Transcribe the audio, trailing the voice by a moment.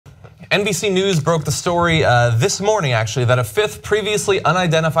NBC News broke the story this morning, actually, that a fifth previously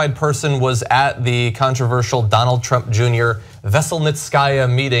unidentified person was at the controversial Donald Trump Jr.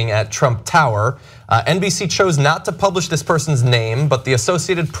 Veselnitskaya meeting at Trump Tower. NBC chose not to publish this person's name, but the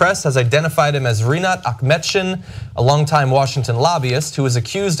Associated Press has identified him as Rinat Akhmetshin, a longtime Washington lobbyist who is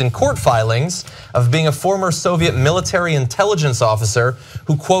accused in court filings of being a former Soviet military intelligence officer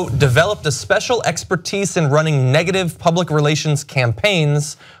who, quote, developed a special expertise in running negative public relations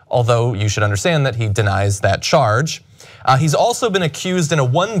campaigns, although you should understand that he denies that charge. He's also been accused in a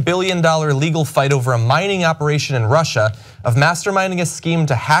 $1 billion legal fight over a mining operation in Russia of masterminding a scheme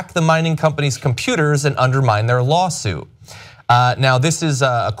to hack the mining company's computers and undermine their lawsuit. Now, this is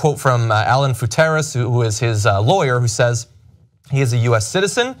a quote from Alan Futeris, who is his lawyer, who says he is a US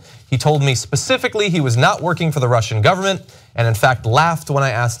citizen. He told me specifically he was not working for the Russian government, and in fact laughed when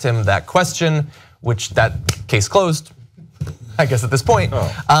I asked him that question, which that case closed, I guess at this point.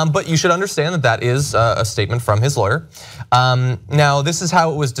 But you should understand that that is a statement from his lawyer. Now, this is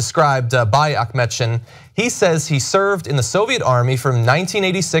how it was described by Akhmetshin. He says he served in the Soviet army from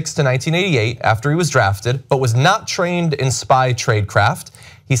 1986 to 1988 after he was drafted, but was not trained in spy tradecraft.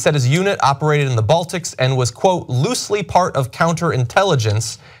 He said his unit operated in the Baltics and was, quote, loosely part of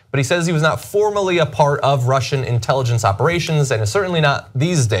counterintelligence, but he says he was not formally a part of Russian intelligence operations and is certainly not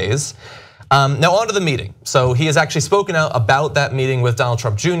these days. Now on to the meeting. So he has actually spoken out about that meeting with Donald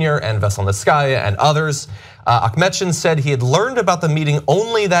Trump Jr. and Veselnitskaya and others. Akhmetshin said he had learned about the meeting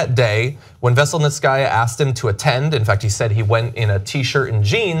only that day when Veselnitskaya asked him to attend. In fact, he said he went in a t-shirt and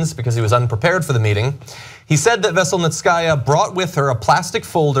jeans because he was unprepared for the meeting. He said that Veselnitskaya brought with her a plastic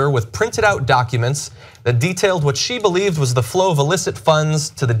folder with printed out documents that detailed what she believed was the flow of illicit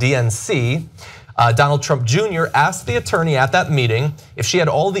funds to the DNC. Donald Trump Jr. asked the attorney at that meeting if she had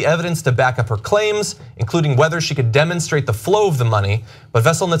all the evidence to back up her claims, including whether she could demonstrate the flow of the money, but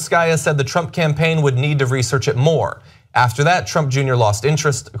Veselnitskaya said the Trump campaign would need to research it more. After that, Trump Jr. lost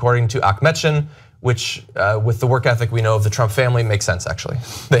interest, according to Akhmetshin, which with the work ethic we know of the Trump family makes sense, actually.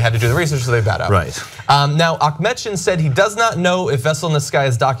 They had to do the research, so they bowed out. Right. Now, Akhmetshin said he does not know if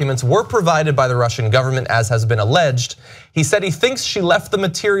Veselnitskaya's documents were provided by the Russian government, as has been alleged. He said he thinks she left the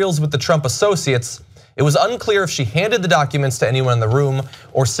materials with the Trump associates. It was unclear if she handed the documents to anyone in the room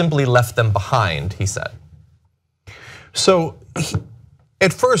or simply left them behind, he said. So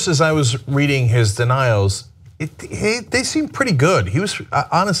at first, as I was reading his denials, they seemed pretty good. He was,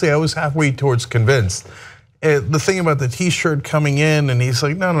 honestly, I was halfway towards convinced. The thing about the t-shirt coming in, and he's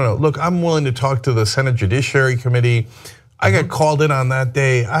like, no, look, I'm willing to talk to the Senate Judiciary Committee. I got called in on that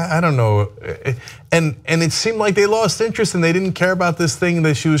day, I don't know. And it seemed like they lost interest and they didn't care about this thing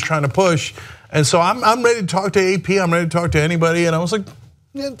that she was trying to push. And so I'm ready to talk to AP, I'm ready to talk to anybody. And I was like,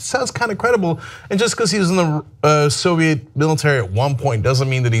 yeah, it sounds kind of credible. And just because he was in the Soviet military at one point doesn't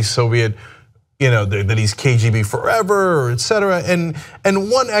mean that he's Soviet, that he's KGB forever, or et cetera. And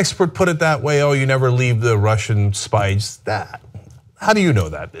one expert put it that way, oh, you never leave the Russian spies. How do you know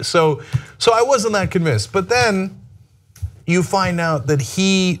that? So I wasn't that convinced. But then you find out that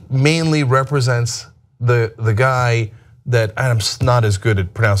he mainly represents the guy that, I'm not as good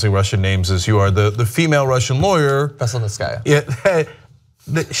at pronouncing Russian names as you are, the female Russian lawyer. Veselnitskaya. Yeah,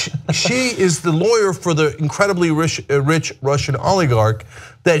 she is the lawyer for the incredibly rich Russian oligarch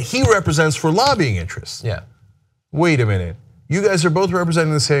that he represents for lobbying interests. Yeah. Wait a minute. You guys are both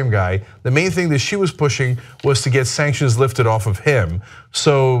representing the same guy. The main thing that she was pushing was to get sanctions lifted off of him.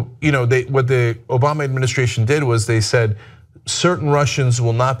 So, what the Obama administration did was they said certain Russians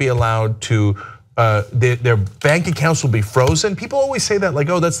will not be allowed to, their bank accounts will be frozen. People always say that, like,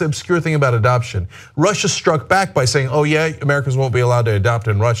 oh, that's the obscure thing about adoption. Russia struck back by saying, oh yeah, Americans won't be allowed to adopt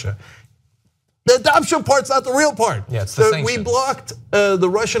in Russia. The adoption part's not the real part. Yeah, it's the sanctions. We blocked the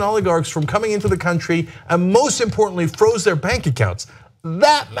Russian oligarchs from coming into the country, and most importantly, froze their bank accounts.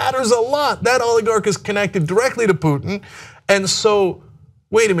 That matters a lot. That oligarch is connected directly to Putin. And so,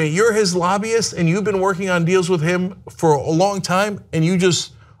 wait a minute, you're his lobbyist and you've been working on deals with him for a long time, and you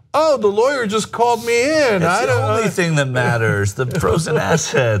just, oh, the lawyer just called me in. That's the only thing that matters, the frozen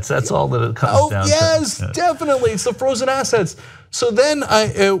assets. That's all that it comes down to. Yes, definitely, it's the frozen assets. So then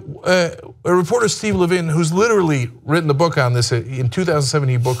a reporter, Steve Levin, who's literally written the book on this, in 2007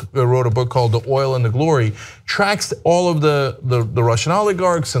 he wrote a book called The Oil and the Glory, tracks all of the Russian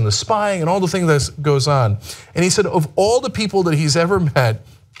oligarchs and the spying and all the things that goes on. And he said of all the people that he's ever met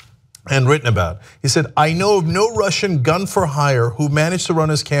and written about, he said, I know of no Russian gun for hire who managed to run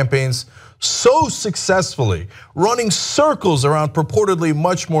his campaigns so successfully, running circles around purportedly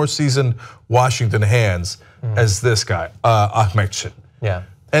much more seasoned Washington hands as this guy, Akhmetshin. Yeah.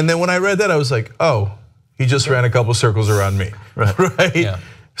 And then when I read that, I was like, oh, he just ran a couple circles around me, right? Yeah.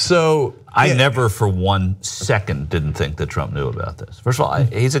 So I never for 1 second didn't think that Trump knew about this. First of all,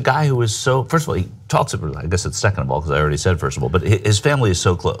 he's a guy who is so, first of all, he talks about, I guess it's second of all, because I already said first of all, but his family is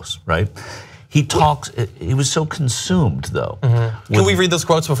so close, right? He talks, he was so consumed though. Can we read those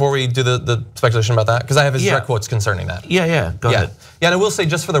quotes before we do the speculation about that? Because I have his direct quotes concerning that. Yeah, go ahead. Yeah, and I will say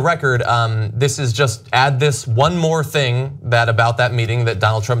just for the record, this is just add this one more thing that about that meeting that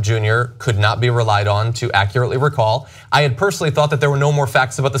Donald Trump Jr. could not be relied on to accurately recall. I had personally thought that there were no more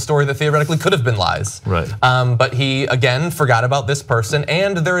facts about the story that theoretically could have been lies. Right. But he again forgot about this person,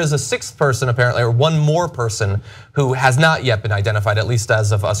 and there is a sixth person apparently, or one more person who has not yet been identified, at least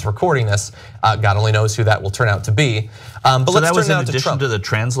as of us recording this. God only knows who that will turn out to be. But so let's that was turn in now to addition Trump. to the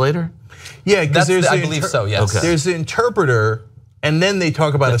translator? yeah, because I believe so. Yes. Okay. There's the interpreter, and then they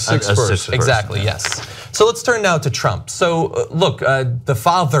talk about a sixth person. Exactly, yes. So let's turn now to Trump. So look, the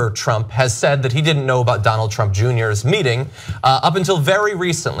father Trump has said that he didn't know about Donald Trump Jr.'s meeting up until very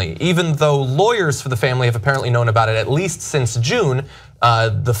recently, even though lawyers for the family have apparently known about it at least since June.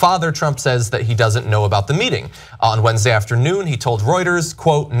 The father Trump says that he doesn't know about the meeting. On Wednesday afternoon, he told Reuters,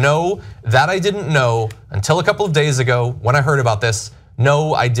 quote, "No, that I didn't know until a couple of days ago when I heard about this.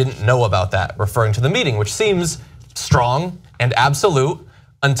 No, I didn't know about that," referring to the meeting, which seems strong and absolute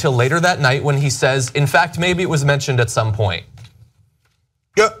until later that night when he says, in fact, maybe it was mentioned at some point.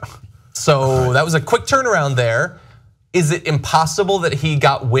 Yep. So that was a quick turnaround there. Is it impossible that he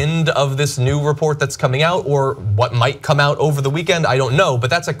got wind of this new report that's coming out, or what might come out over the weekend? I don't know, but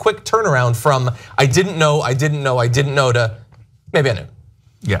that's a quick turnaround from I didn't know, I didn't know, I didn't know to maybe I knew.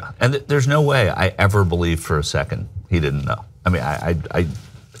 Yeah, and there's no way I ever believed for a second he didn't know. I mean,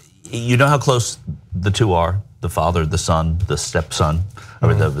 you know how close the two are, the father, the son, the stepson, I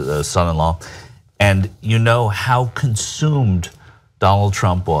mean the son-in-law, and you know how consumed Donald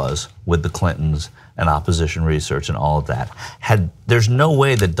Trump was with the Clintons and opposition research and all of that. There's no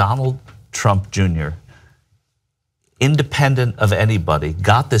way that Donald Trump Jr., independent of anybody,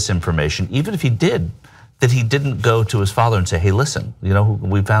 got this information, even if he did, that he didn't go to his father and say, hey, listen, you know,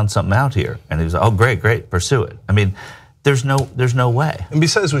 we found something out here. And he was like, oh, great, pursue it. I mean, there's no way. And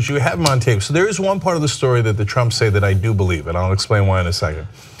besides which, you have him on tape. So there is one part of the story that the Trumps say that I do believe, and I'll explain why in a second.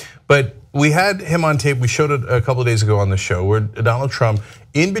 But we had him on tape, we showed it a couple of days ago on the show, where Donald Trump,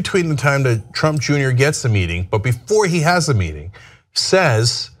 in between the time that Trump Jr. gets the meeting, but before he has the meeting,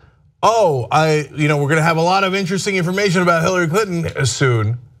 says, oh, we're gonna have a lot of interesting information about Hillary Clinton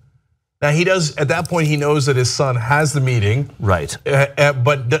soon. Now he does, at that point he knows that his son has the meeting. Right.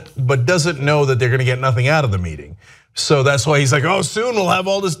 But doesn't know that they're gonna get nothing out of the meeting. So that's why he's like, oh, soon we'll have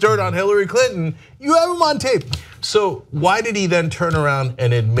all this dirt on Hillary Clinton. You have him on tape. So why did he then turn around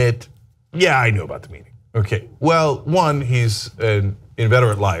and admit, yeah, I knew about the meeting? Okay, well, one, he's an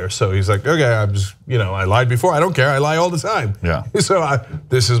inveterate liar. So he's like, okay, I'm just, I lied before, I don't care, I lie all the time. Yeah. So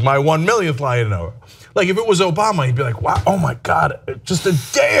this is my 1 millionth lie to know. Like if it was Obama, he'd be like, wow, oh my God, just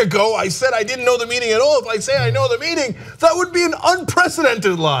a day ago I said I didn't know the meeting at all. If I say I know the meeting, that would be an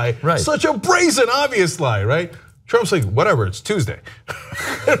unprecedented lie. Right. Such a brazen, obvious lie, right? Trump's like, whatever, it's Tuesday.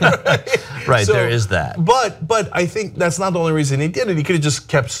 Right, so, there is that. But I think that's not the only reason he did it. He could have just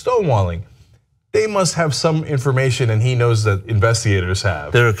kept stonewalling. They must have some information, and he knows that investigators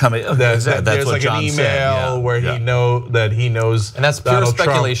have. They're coming. That's there's what like John an email said, where he knows, and that's pure Donald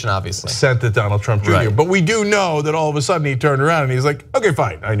speculation, Trump obviously. Sent to Donald Trump Jr. Right. But we do know that all of a sudden he turned around and he's like, okay,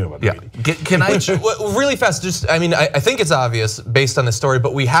 fine, I knew about the meeting. Can I really fast? Just, I mean, I think it's obvious based on this story,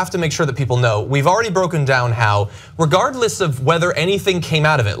 but we have to make sure that people know. We've already broken down how, regardless of whether anything came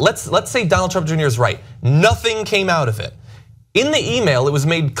out of it, let's say Donald Trump Jr. is right, nothing came out of it. In the email, it was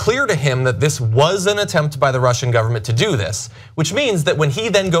made clear to him that this was an attempt by the Russian government to do this, which means that when he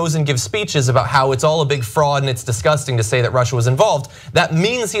then goes and gives speeches about how it's all a big fraud and it's disgusting to say that Russia was involved, that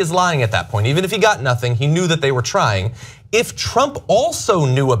means he is lying at that point. Even if he got nothing, he knew that they were trying. If Trump also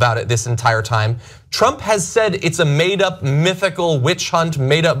knew about it this entire time, Trump has said it's a made up, mythical witch hunt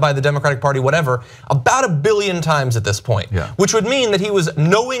made up by the Democratic Party, whatever, about 1 billion times at this point, which would mean that he was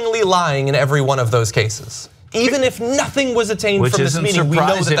knowingly lying in every one of those cases. Even if nothing was attained from this meeting, we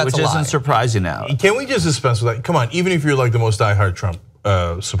know that that's a lie. Which isn't surprising now. Can we just dispense with that? Come on, even if you're like the most diehard Trump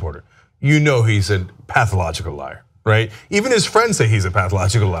supporter, you know he's a pathological liar, right? Even his friends say he's a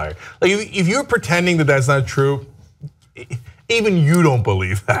pathological liar. Like if you're pretending that that's not true, Even you don't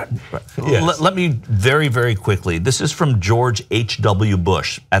believe that. Yes. Let me very, very quickly. This is from George H.W.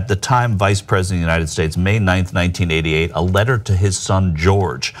 Bush, at the time Vice President of the United States, May 9th, 1988, a letter to his son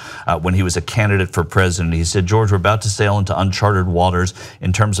George when he was a candidate for president. He said, George, we're about to sail into uncharted waters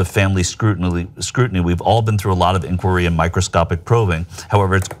in terms of family scrutiny. We've all been through a lot of inquiry and microscopic probing.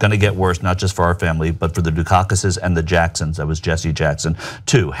 However, it's going to get worse, not just for our family, but for the Dukakases and the Jacksons. That was Jesse Jackson,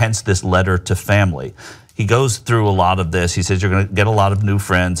 too. Hence this letter to family. He goes through a lot of this. He says you're going to get a lot of new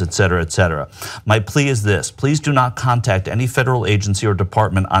friends, et cetera, et cetera. My plea is this. Please do not contact any federal agency or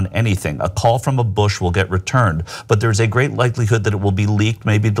department on anything. A call from a Bush will get returned, but there's a great likelihood that it will be leaked,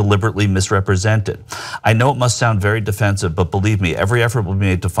 maybe deliberately misrepresented. I know it must sound very defensive, but believe me, every effort will be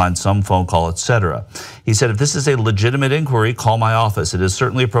made to find some phone call, et cetera. He said, if this is a legitimate inquiry, call my office. It is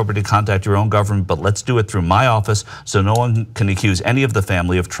certainly appropriate to contact your own government, but let's do it through my office so no one can accuse any of the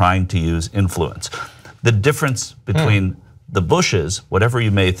family of trying to use influence. The difference between the Bushes, whatever you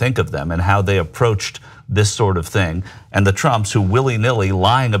may think of them, and how they approached this sort of thing, and the Trumps who willy-nilly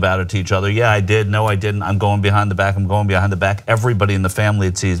lying about it to each other, yeah, I did, no, I didn't, I'm going behind the back, I'm going behind the back. Everybody in the family,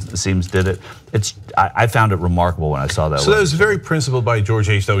 it seems, did it. I found it remarkable when I saw that. So that was very principled by George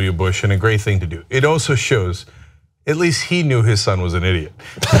H.W. Bush and a great thing to do. It also shows at least he knew his son was an idiot.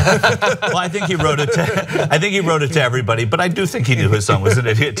 Well, I think he wrote it to everybody, but I do think he knew his son was an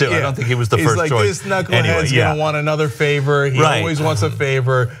idiot too. Yeah. I don't think he was the first choice. He's like, this knucklehead's gonna want another favor. He always wants a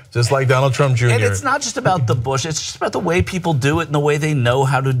favor, just like Donald Trump Jr. And it's not just about the Bush, it's just about the way people do it and the way they know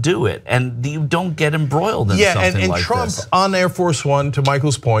how to do it. And you don't get embroiled in something like this. And Trump on Air Force One, to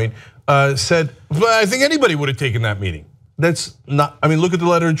Michael's point, said, well, I think anybody would have taken that meeting. That's not, I mean, look at the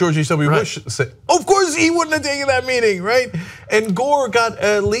letter George H.W. Bush said. Of course he wouldn't have taken that meeting, right? And Gore got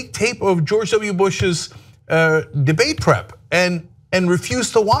a leaked tape of George W. Bush's debate prep and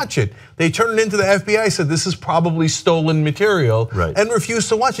refused to watch it. They turned it into the FBI, said this is probably stolen material, and refused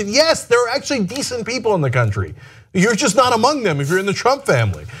to watch it. Yes, there are actually decent people in the country. You're just not among them if you're in the Trump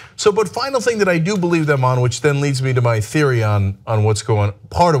family. So, but final thing that I do believe them on, which then leads me to my theory on what's going,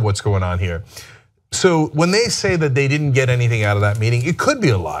 part of what's going on here. So when they say that they didn't get anything out of that meeting, it could be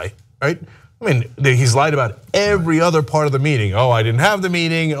a lie, right? I mean, he's lied about every other part of the meeting. Oh, I didn't have the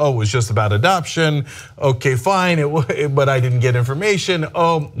meeting. Oh, it was just about adoption. Okay, fine, but I didn't get information.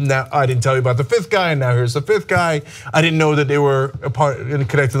 Oh, now I didn't tell you about the fifth guy, and now here's the fifth guy. I didn't know that they were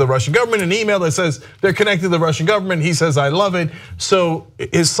connected to the Russian government. An email that says they're connected to the Russian government. He says, I love it. So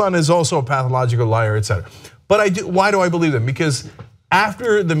his son is also a pathological liar, et cetera. But why do I believe them? Because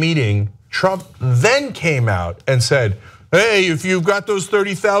after the meeting, Trump then came out and said, hey, if you've got those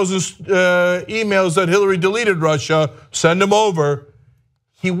 30,000 emails that Hillary deleted Russia, send them over.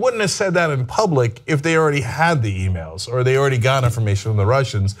 He wouldn't have said that in public if they already had the emails, or they already got information from the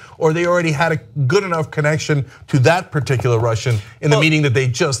Russians, or they already had a good enough connection to that particular Russian in the meeting that they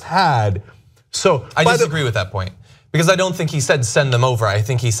just had. So I disagree with that point, because I don't think he said send them over. I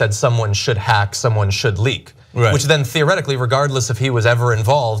think he said someone should hack, someone should leak. Right. Which then theoretically, regardless if he was ever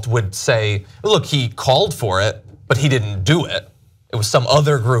involved, would say, look, he called for it, but he didn't do it. It was some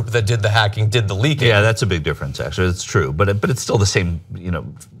other group that did the hacking, did the leaking. Yeah, that's a big difference, actually. It's true, but it's still the same,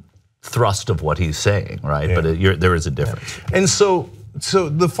 thrust of what he's saying, right? Yeah. But there is a difference. Yeah. And so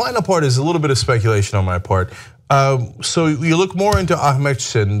the final part is a little bit of speculation on my part. So you look more into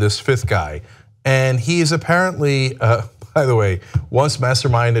Akhmetshin, this fifth guy, and he is apparently, by the way, once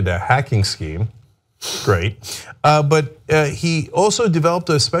masterminded a hacking scheme. Great, but he also developed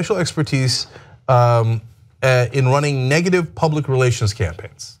a special expertise in running negative public relations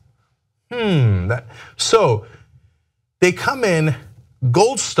campaigns. So they come in,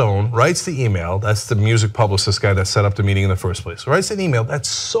 Goldstone writes the email, that's the music publicist guy that set up the meeting in the first place, writes an email that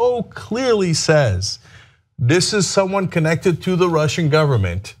so clearly says, this is someone connected to the Russian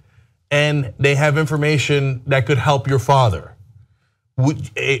government and they have information that could help your father.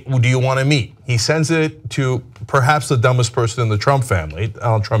 Do you want to meet? He sends it to perhaps the dumbest person in the Trump family,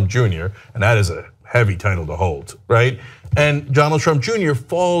 Donald Trump Jr., and that is a heavy title to hold, right? And Donald Trump Jr.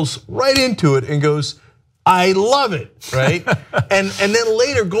 falls right into it and goes, I love it, right? and then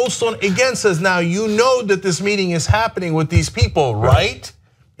later Goldstone again says, now you know that this meeting is happening with these people, right?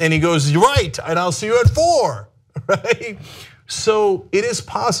 And he goes, you're right, and I'll see you at 4, right? So it is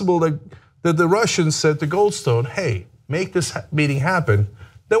possible that the Russians said to Goldstone, hey, make this meeting happen,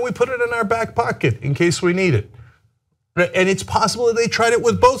 then we put it in our back pocket in case we need it. And it's possible that they tried it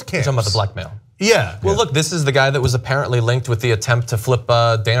with both camps. You're talking about the blackmail. Yeah. Well, look, this is the guy that was apparently linked with the attempt to flip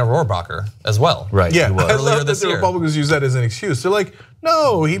Dana Rohrabacher as well. Right. Yeah, I Earlier love that this the year. Republicans use that as an excuse. They're like,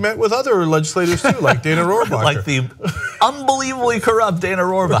 no, he met with other legislators too, like Dana Rohrabacher. Like the unbelievably corrupt Dana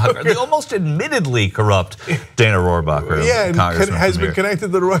Rohrabacher, the almost admittedly corrupt Dana Rohrabacher. Yeah, and has been here. connected to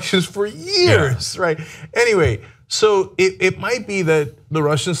the Russians for years, right? Anyway, so it might be that the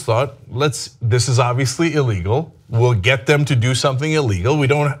Russians thought, this is obviously illegal. We'll get them to do something illegal. We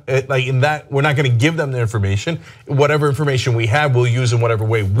don't like in that. We're not going to give them the information. Whatever information we have, we'll use in whatever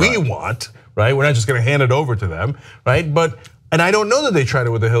way we want, right? We're not just going to hand it over to them, right? And I don't know that they tried it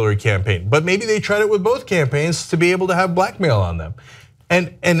with the Hillary campaign, but maybe they tried it with both campaigns to be able to have blackmail on them.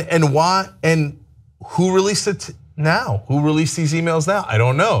 And why? And who released it now? Who released these emails now? I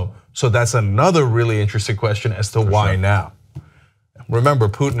don't know. So that's another really interesting question as to why now. Remember,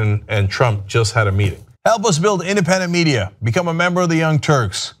 Putin and Trump just had a meeting. Help us build independent media. Become a member of the Young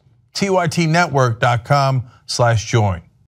Turks. TYTnetwork.com/join.